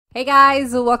Hey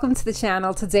guys, welcome to the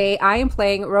channel. Today I am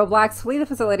playing Roblox Flee the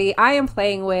Facility. I am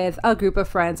playing with a group of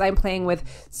friends. I'm playing with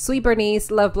Sweet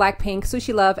Bernice, Love Blackpink,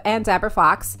 Sushi Love, and Dapper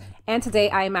Fox. And today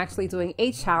I am actually doing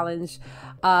a challenge.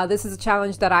 This is a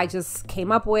challenge that I just came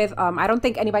up with. I don't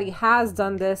think anybody has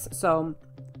done this, so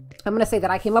I'm gonna say that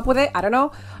I came up with it. I don't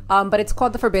know, but it's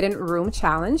called the Forbidden Room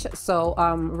Challenge. So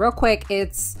real quick,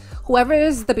 it's whoever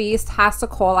is the beast has to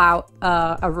call out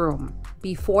a room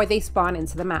before they spawn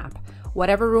into the map.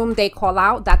 Whatever room they call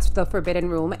out, that's the forbidden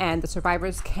room, and the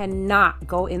survivors cannot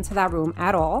go into that room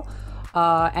at all.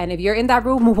 And if you're in that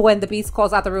room when the beast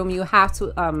calls out the room, you have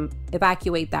to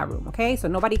evacuate that room, okay? So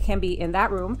nobody can be in that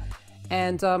room.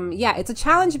 And yeah, it's a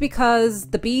challenge because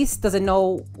the beast doesn't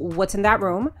know what's in that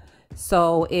room.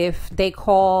 So if they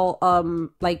call,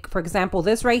 like for example,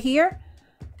 this right here,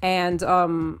 and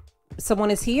someone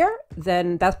is here,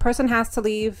 then that person has to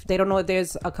leave. They don't know if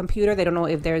there's a computer. They don't know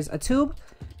if there's a tube.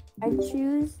 I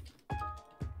choose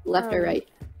left or right.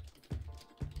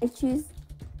 I choose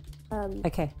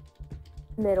Okay.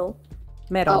 middle.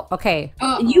 Middle. Oh. Okay.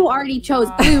 You already chose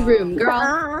blue room,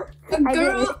 girl.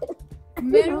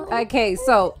 Middle. Okay,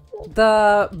 so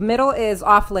the middle is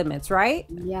off limits, right?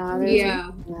 Yeah.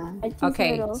 Yeah. I choose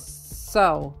Okay. middle.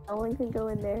 So, No one can go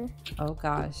in there. oh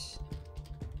gosh.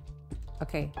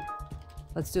 Okay.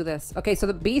 Let's do this. Okay, so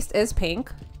the beast is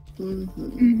pink.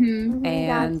 Mm-hmm.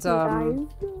 And, Guys.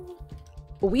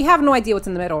 We have no idea what's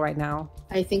in the middle right now.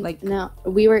 I think Like- no,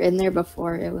 we were in there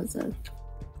before. It was a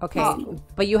Okay,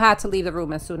 but you had to leave the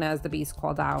room as soon as the beast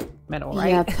called out middle,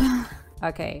 right? Yep.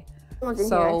 Okay. Someone's in here,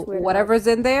 So I swear to whatever's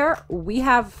in there, we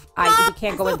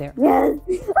can't go in there. God.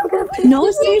 Yes. I'm gonna put No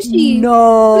sushi.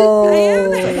 No. it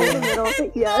in the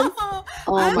middle. Yes.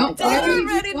 Oh my god.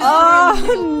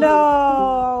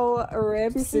 Oh no.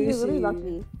 Rip Sushi, you're really sushi.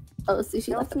 lucky. Oh, sushi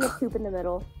I don't left. see a tube in the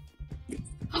middle.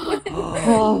 Oh.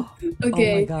 Oh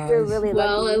Okay. my gosh. You're really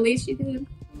Well, lucky. at least you did.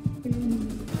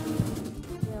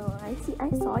 No, I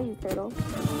saw you, turtle.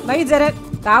 No, you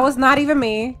didn't. That was not even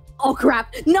me. Oh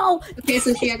crap! No! Okay,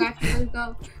 Sushi, I got you.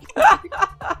 Let's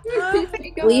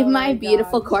go. Leave Oh my my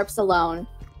beautiful God. corpse alone.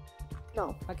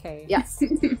 No. Okay. Yes, I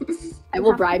You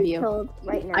will have to bribe be you. killed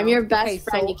right now. I'm your best Okay,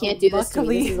 friend. so You can't do this to me.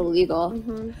 luckily- This is illegal.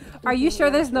 Mhm. Are you sure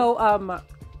there's no Where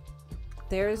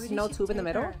there's did no she tube in the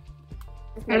take middle? her?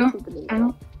 There's I no don't- tube in the I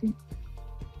middle. don't.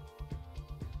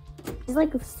 She's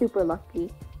like super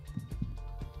lucky.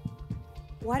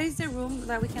 What is the room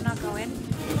that we cannot go in?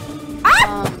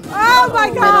 Oh my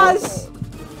gosh.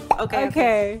 Okay.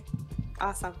 Okay.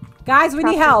 Awesome. Guys, we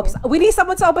need Stop help. We need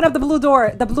someone to open up the blue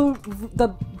door. The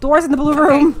doors in the blue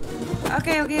room.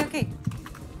 Okay.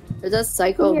 There's a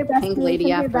psycho Come here, bestie. pink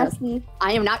lady Come here, after us. bestie.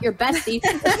 I am not your bestie.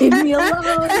 Leave me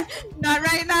alone. Not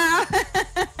right now.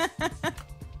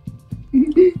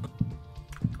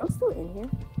 I'm still in here.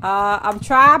 I'm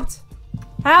trapped.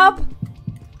 Help.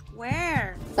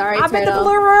 Where? Sorry, I'm in the turtle.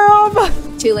 blue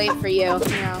room. Too late for you. No.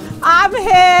 I'm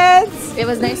hit. It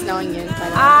was nice knowing you.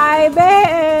 By the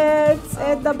way. I'm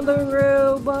hit in the blue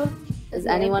room. Does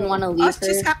anyone want to leave Us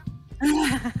just her?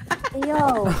 Hey,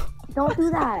 yo, don't do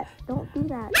that. Don't do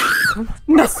that.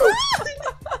 No.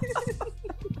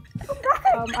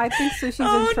 I think Sushi's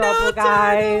Oh, in trouble, no,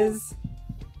 guys.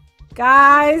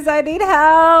 Guys, I need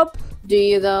help. Do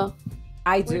you though?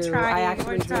 I do. We're trying. I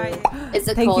actually We're trying. do. Is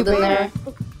it Thank you, cold in Bear.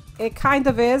 there? It kind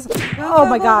of is. Go, Oh go,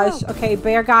 my go, gosh. go. Okay,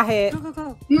 Bear got hit.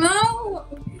 Go. No.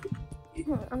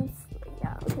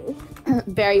 Yeah, okay.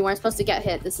 Barry, you weren't supposed to get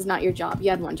hit. This is not your job. You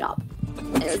had one job.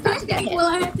 It was not to get hit. Well,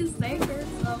 I have to save her.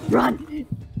 So. Run!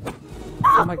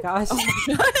 Oh my gosh.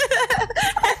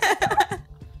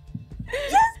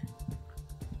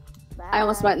 I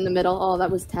almost went in the middle. Oh,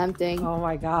 that was tempting. Oh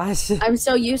my gosh. I'm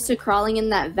so used to crawling in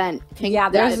that vent. Pink, Yeah,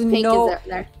 there's pink no- is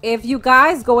there. If you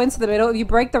guys go into the middle, if you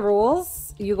break the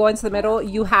rules, you go into the middle,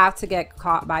 you have to get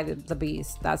caught by the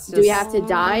beast. That's just Do we have to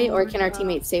die, or can our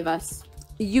teammates save us?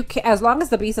 you can, as long as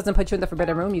the beast doesn't put you in the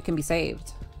forbidden room, you can be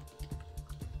saved.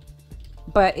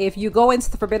 But if you go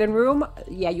into the forbidden room,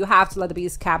 yeah, you have to let the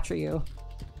beast capture you.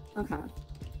 Okay.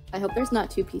 I hope there's not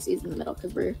two PCs in the middle,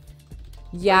 because we're...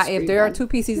 Yeah, We're if there are screwed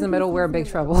two PCs in the middle, we're in big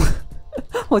trouble.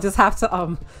 We'll just have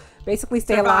to basically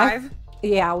stay alive. Survive.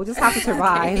 Yeah, we'll just have to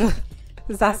survive.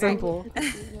 It's that simple.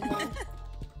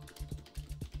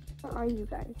 Where are you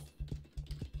guys?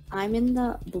 I'm in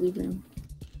the blue room.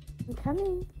 I'm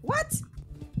coming. What?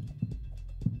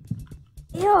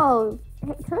 Yo,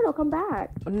 hey, turtle, come back.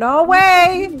 No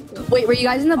way! Wait, were you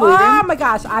guys in the blue Oh room? my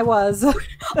gosh, I was. Oh,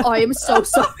 I am so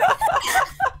sorry.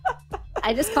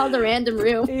 I just called a random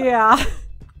room. Yeah.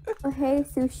 Oh, hey,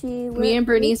 Sushi. Me and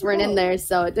Bernice weren't in there,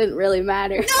 so it didn't really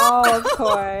matter. Oh, of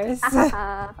course.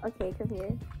 Okay, come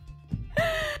here.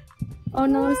 Oh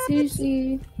no,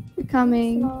 Sushi. You're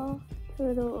coming. Saw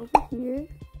turtle over here.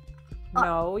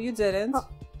 No, you didn't.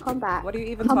 Come back. What are you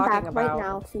even Come talking back about? right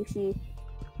now, Sushi.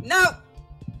 No.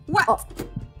 What? Oh.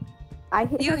 I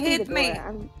hit You her through hit the me. door.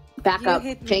 I'm Back You up,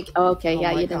 hit me. Jake. Oh, okay, Oh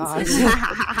yeah, my you didn't gosh. see me.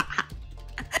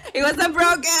 It wasn't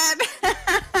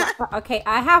broken. Okay,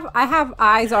 I have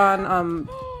eyes on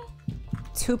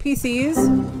 2 PCs.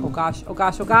 Oh gosh, oh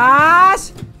gosh, oh gosh!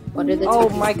 What are the Oh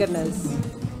two my pieces? goodness.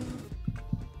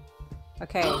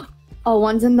 Okay, Oh,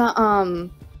 one's in the Are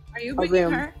you a bringing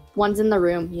room. her? One's in the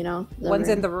room. You know. one's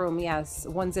in the room, yes.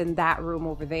 One's in that room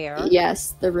over there.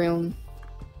 Yes, the room.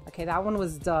 Okay, that one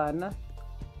was done.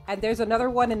 And there's another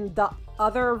one in the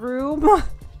other room.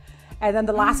 And then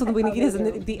the last one we need is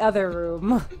in the other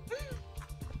room.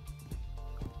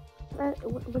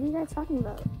 what are you guys talking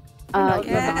about? The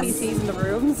Yes. PCs in the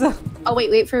rooms. Oh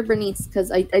wait for Bernice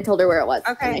because I told her where it was.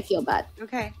 Okay. And I feel bad.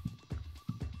 Okay.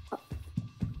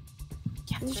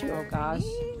 Oh gosh.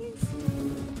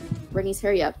 Bernice,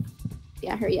 hurry up.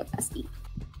 Yeah, hurry up, bestie.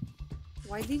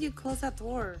 Why did you close that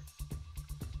door?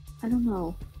 I don't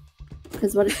know.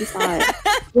 Because what if she saw it?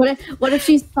 What if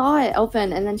she saw it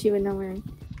open and then she would know where?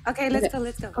 Okay, let's go.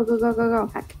 Let's go. Go.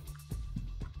 Heck.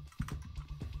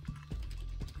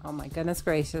 Oh my goodness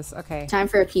gracious. Okay. Time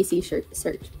for a PC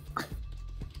search.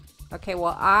 Okay,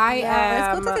 well I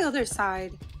Yeah, am let's go to the other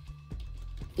side.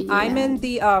 I'm Yeah. in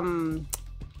the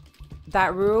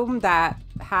that room that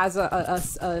has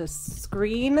a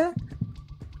screen.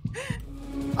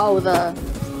 Oh,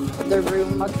 the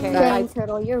room. Okay. Dang,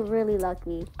 Turtle, you're really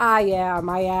lucky. I am.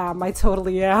 I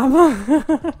totally am.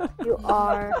 You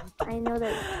are. I know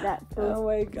that feels Oh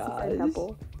my super gosh.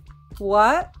 double.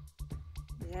 What?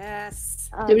 Yes.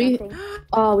 Did we- Nothing.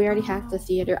 Oh, we already hacked the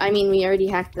theater. I mean, we already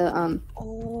hacked the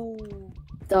Oh.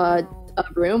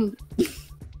 room.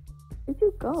 Where'd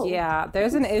you go? Yeah,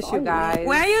 there's an issue, you. guys.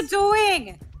 What are you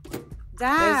doing?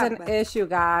 There's Dab. an issue,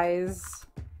 guys.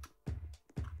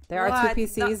 There are What? 2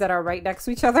 PCs that are right next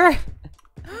to each other.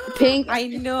 Pink. I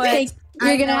knew Pink, it. you're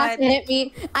I gonna know have to it. hit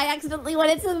me. I accidentally went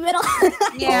into the middle.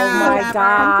 Yeah. Oh my whatever.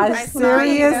 gosh, I saw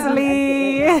you.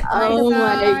 seriously? Oh my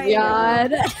Sorry.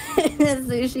 god.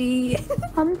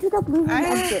 Sushi. Come to the blue room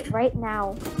I- exit right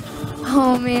now.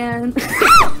 Oh man.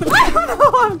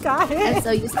 Oh, I've got I'm it.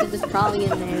 so used to just crawling in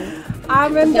there.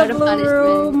 I'm in the Without a blue punishment.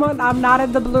 room. I'm not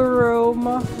in the blue room.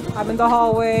 I'm in the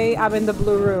hallway. I'm in the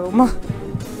blue room.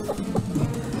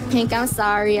 Pink, I'm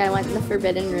sorry. I went in the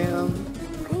forbidden room.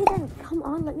 Okay then, come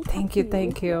on, let me talk Thank to you,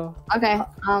 thank you. Okay.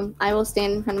 I will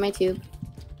stand in front of my tube.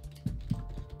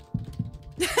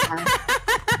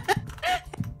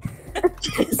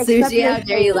 Sushi, how your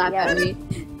dare you face, laugh yeah. at me?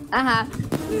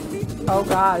 Oh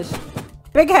gosh.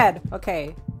 Big head.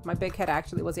 Okay. My big head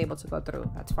actually was able to go through.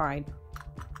 That's fine.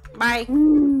 Bye.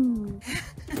 Mm.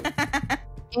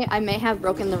 Yeah, I may have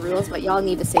broken the rules, but y'all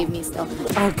need to save me still.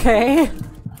 Okay.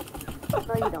 No,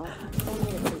 you don't. Don't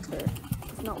need a paper.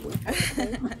 It's not worth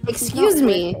it. Okay? Excuse not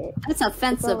me. worth it. That's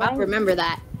offensive. alright. I'll remember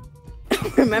that.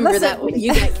 Remember Listen. that when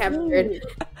you get captured.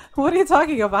 What are you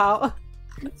talking about?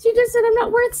 She just said I'm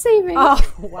not worth saving.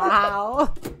 Oh,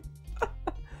 wow.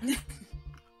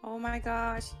 Oh my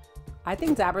gosh. I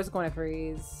think Dabber's going to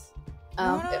freeze.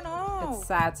 Oh, No. It's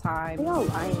sad They time. all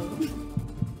lying.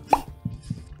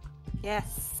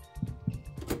 Yes.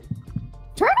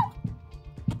 Turtle.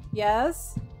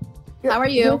 Yes? How are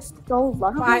you? You're so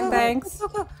lucky. Fine, thanks. Go,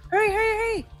 go, go.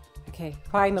 Hurry. Okay,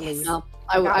 finally. No,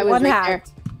 I Got was one right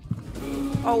hacked.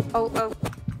 Oh. Oh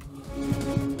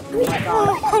my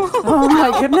god. Oh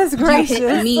my goodness there. You hit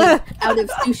gracious. me out of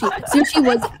Sushi. Sushi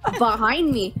was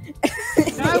behind me.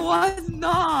 No, I was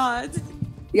not.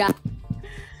 Yeah.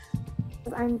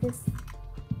 I'm just,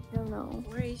 I don't know.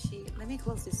 Where is she? Let me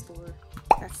close this door.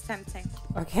 That's tempting.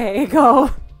 Okay, go.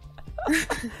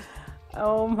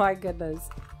 Oh my goodness.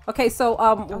 Okay, so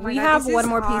my we God, have this one is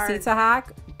more hard. PC to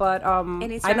hack, but And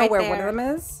it's I know right where one there. of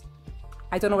them is.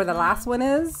 I don't know where the last one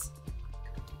is.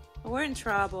 We're in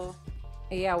trouble.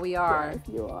 Yeah, we are. Yes,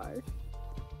 you are.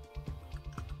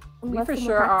 We Unless for someone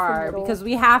sure hacks the are middle. because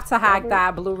we have to hack Robert.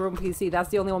 that blue room PC. That's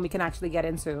the only one we can actually get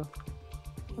into.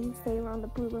 I'm gonna stay around the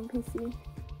blue room PC.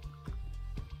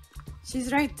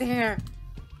 She's right there.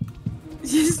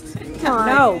 She's Come on,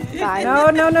 No, guys.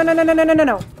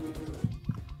 no.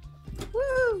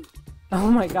 Woo! Oh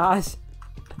my gosh.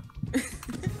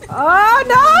 Oh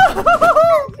no!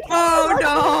 Oh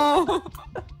no!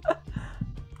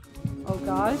 Oh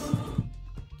gosh.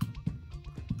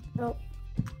 No.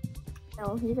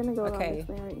 No, you're gonna go Okay. around this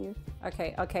way, aren't you?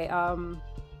 Okay.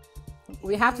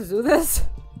 We have to do this.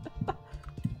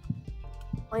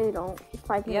 No, you don't. It's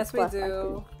 5 minutes Yes, we left, do.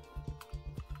 actually.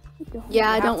 You don't. Yeah,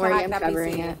 We have don't to worry. hack I'm that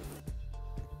covering PC. it.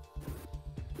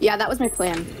 Yeah, that was my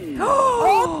plan.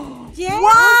 Yeah.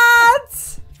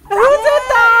 What? Who did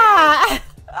that?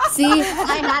 See,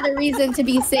 I had a reason to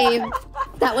be saved.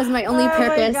 That was my only Oh my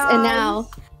purpose, gosh. and now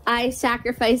I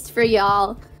sacrificed for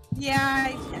y'all. Yeah,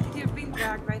 you're being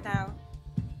dragged right now.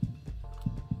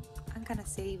 I'm gonna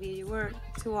save you. You were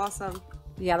too awesome.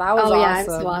 Yeah, that was Oh awesome. yeah, I'm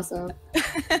so awesome.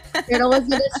 Turtle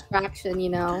was a distraction, you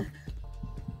know.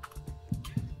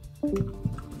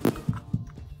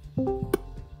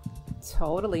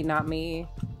 Totally not me.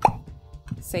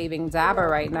 Saving Dabber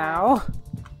right now.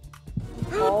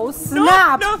 Oh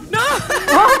snap! No, no!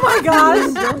 Oh my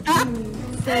gosh!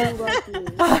 So lucky.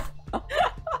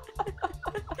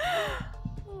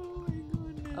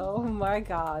 Oh my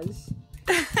gosh.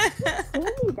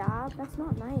 Candy Dab, that's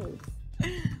not nice.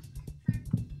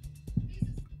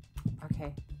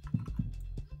 Okay.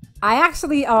 I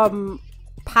actually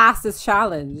passed this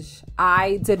challenge.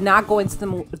 I did not go into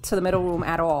the middle room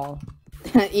at all.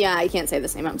 Yeah, I can't say the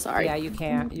same. I'm sorry. Yeah, you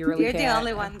can't. You really You're can't. the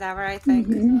only one, Deborah, I think.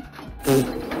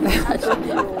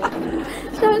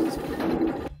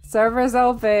 Server's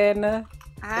open. Okay,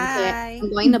 Hi. I'm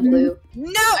going to blue.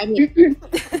 No! I mean,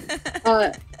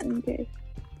 Okay.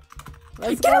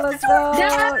 Let's go, let's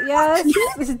go. Yes.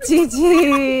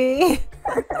 GG.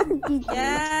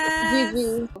 Yes.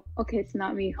 GG. Okay, it's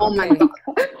not me. Oh my Okay. god.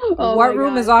 Oh What my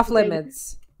room God. is off Okay.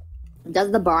 limits?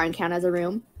 Does the barn count as a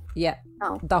room? Yeah.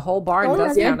 Oh. The whole barn Oh,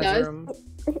 does yeah, count it as a does. room.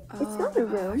 It's not a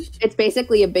room. It's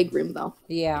basically a big room, though.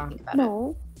 Yeah. Think about it.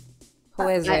 No. Who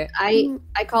is it? I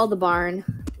call the barn.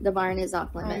 The barn is off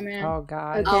Oh limit. man. Oh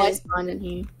god. Oh, I Okay. spawned in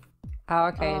here. Oh,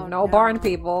 okay. Oh, no no. barn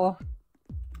people.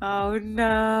 Oh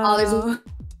no. Oh, there's a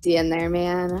D in there,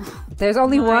 man. There's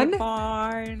only My one?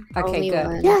 barn. Okay, Only good.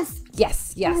 one. Yes.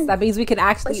 Yes, yes. Yes. That means we can But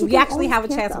actually she we can actually always have a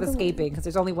camp chance the of other one. escaping because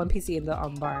there's only one PC in the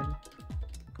barn.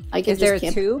 I can Is there just a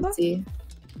camp tube? and see.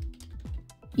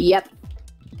 Yep,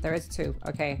 There is two.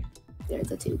 Okay. there's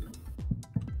a tube.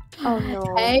 Oh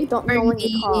no. Hey, Don't go in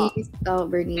the car. Bernice. Oh,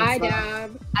 Bernice. Hi, well,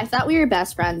 Dab. I thought we were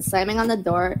best friends. Slamming the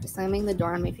door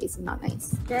on my face is not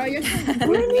nice. Girl, you're trying to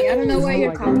bully me. I don't know what Oh you're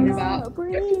my talking God. about.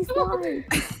 Breeze, why?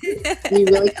 You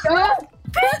really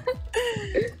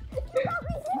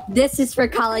This is for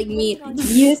calling me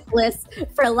useless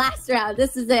for last round.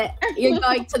 This is it. You're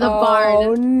going to the Oh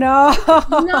barn. no.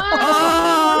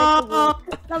 No!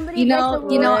 Somebody You know,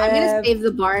 I'm gonna Rip. save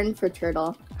the barn for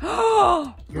Turtle.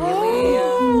 Really?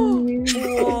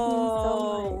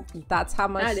 Whoa. That's how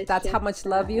much That is that's how just much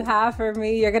love you have for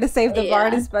me. You're gonna save the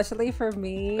barn Yeah. especially for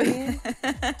me. Okay,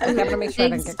 I'm gonna make sure I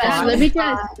don't get Thanks,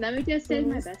 caught. Let me just save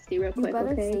my bestie real quick, better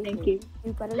okay? save Thank me. you.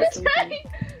 You better save me.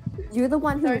 You're the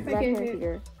one who Sorry led if I get her hit.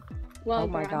 here. Well, Oh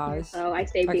my girl, I'm here, gosh. so I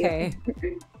saved Okay.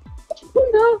 you.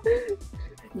 Oh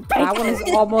That one is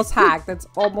almost hacked. That's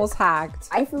almost hacked.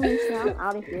 I Felicia, I'm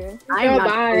out of here. I am Girl, not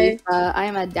bye. Felicia. I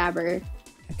am a dabber.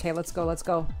 Okay, let's go, let's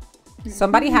go.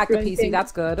 Somebody hacked the PC,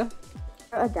 that's good.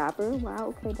 A Dapper.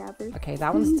 Wow. Okay, Dapper. Okay,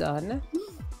 that one's done.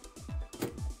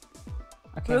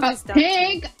 Okay. Who no! is that?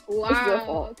 Pink! It's your Wow,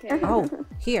 fault. okay. Oh,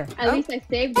 here. At least I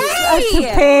saved you.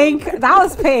 Hey! Pink. That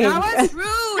was pink. That was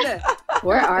rude.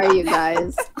 Where are you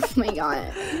guys? Oh my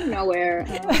god. Nowhere.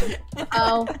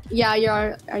 Oh, yeah,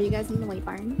 are you guys in the white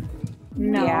barn?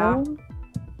 No. Yeah.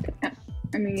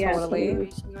 I mean, yeah. Totally. Where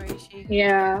is she? Where is she?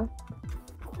 Yeah.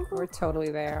 We're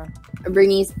totally there.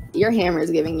 Bernice, your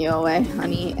hammer's giving you away,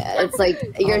 honey. It's like,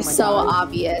 you're my so God.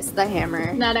 obvious. The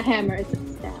hammer. Not a hammer, it's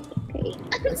a staff, okay?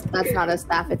 That's not a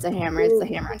staff, it's a hammer. It's the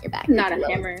hammer on your back. Not It a glows.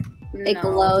 hammer. It No.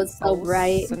 glows so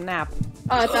bright. Snap.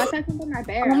 Oh, I thought that was my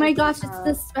bear. Oh my gosh, it's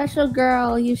this special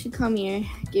girl. You should come here.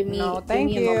 Give me, No, give thank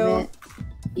me a you. moment.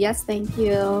 Yes, thank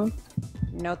you.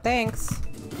 No thanks.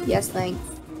 Yes, thanks.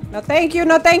 No thank you.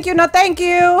 No thank you. No thank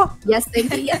you. Yes,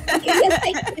 thank you. Yes, thank you. Yes,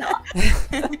 thank you.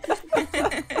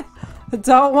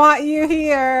 Don't want you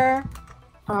here.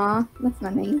 Aw, that's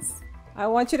not nice. I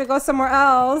want you to go somewhere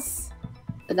else.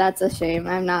 But that's a shame.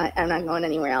 I'm not going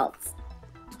anywhere else.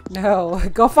 No,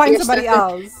 go find You're somebody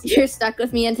stuck else. You're stuck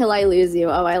with me until I lose you.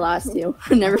 Oh, I lost you.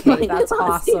 Never Okay, mind. that's I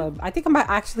lost you. awesome. I think I might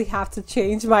actually have to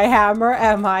change my hammer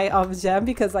and my gem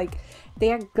because like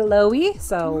they're glowy.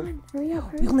 So Hurry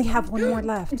up. we only have one more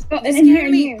left. Oh, in here,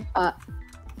 in here.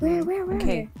 Where?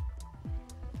 Okay.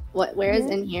 Where is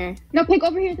in here? No, Pink,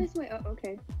 over here this way. Oh,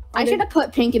 okay. I should have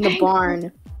put Pink in the barn.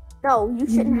 No, you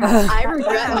shouldn't have. I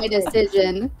regret my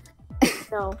decision.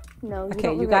 No. Okay,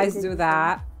 don't you regret guys your do decision.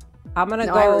 that. I'm gonna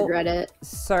No, I go regret it.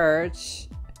 search.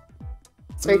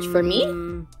 Search for me?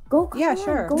 Go. Come Yeah, on,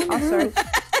 sure. Go in the I'll room. search.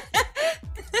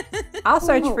 I'll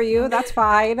search Oh. for you. That's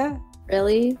fine.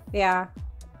 Really? Yeah.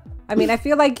 I mean, I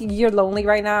feel like you're lonely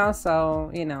right now,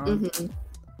 so you know, Mm-hmm.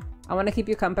 I want to keep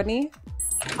you company.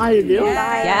 I do.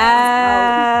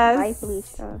 Yes. Bye,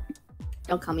 Felicia.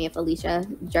 Don't call me a Felicia.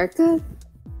 Jerka.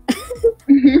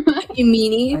 You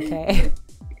meanie. Okay.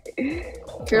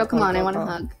 Girl, come on. I go, want a go.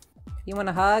 hug. You want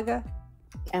a hug?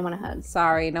 I want a hug.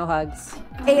 Sorry, no hugs.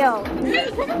 Ayo.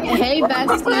 Hey,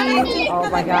 bestie. Oh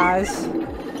my gosh.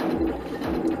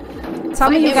 Tell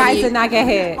me you guys did not get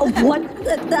hit. Oh, what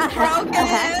the heck?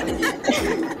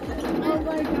 Oh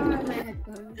my god, my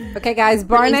headphones. Okay, guys,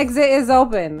 barn exit is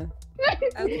open.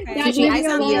 Okay. Yeah, Did you leave me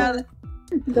guys alone.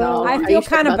 No. I Are feel you sure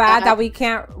kind of about bad that we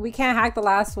can't hack the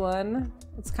last one.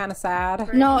 It's kind of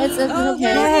sad. No, it's Oh, okay.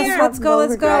 yeah. Yes, let's go,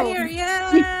 let's go. Here,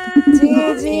 yeah.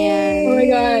 GG. Oh my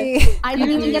god. I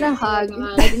didn't even get a hug.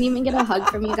 I didn't even get a hug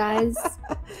from you guys.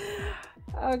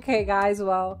 Okay, guys,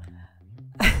 well,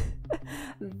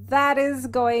 that is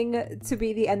going to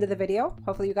be the end of the video.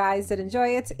 Hopefully you guys did enjoy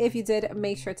it. If you did,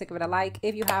 make sure to give it a like.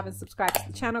 If you haven't subscribed to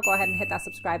the channel, go ahead and hit that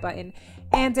subscribe button.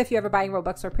 And if you're ever buying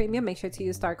Robux or Premium, make sure to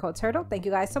use star code TURTLE. Thank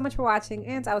you guys so much for watching,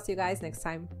 and I will see you guys next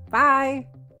time. Bye!